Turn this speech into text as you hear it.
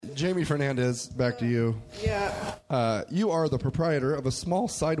Jamie Fernandez, back to you. Yeah. You are the proprietor of a small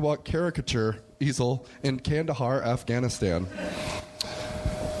sidewalk caricature easel in Kandahar, Afghanistan.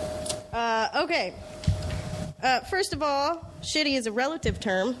 Okay. First of all, shitty is a relative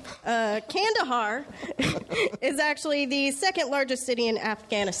term. Kandahar is actually the second largest city in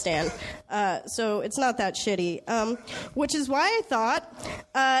Afghanistan, so it's not that shitty. Which is why I thought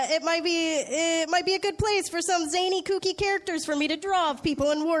it might be a good place for some zany, kooky characters for me to draw of people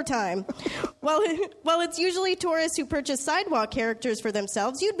in wartime. While it's usually tourists who purchase sidewalk characters for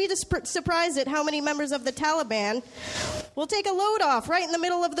themselves, you'd be surprised at how many members of the Taliban will take a load off right in the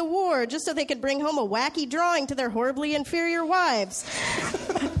middle of the war just so they could bring home a wacky drawing to their horribly inferior wives.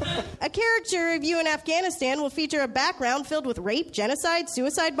 A caricature of you in Afghanistan will feature a background filled with rape, genocide,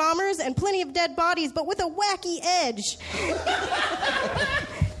 suicide bombers, and plenty of dead bodies, but with a wacky edge.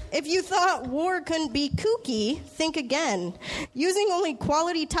 If you thought war couldn't be kooky, think again. Using only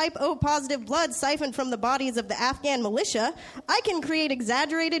quality type O positive blood siphoned from the bodies of the Afghan militia, I can create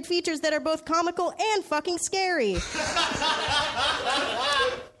exaggerated features that are both comical and fucking scary.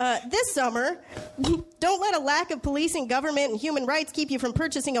 This summer, don't let a lack of policing, government, and human rights keep you from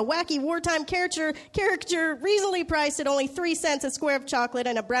purchasing a wacky wartime caricature reasonably priced at only 3 cents a square of chocolate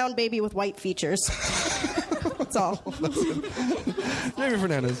and a brown baby with white features. That's all. Jamie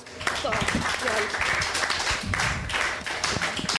Fernandez. That's all. Yeah.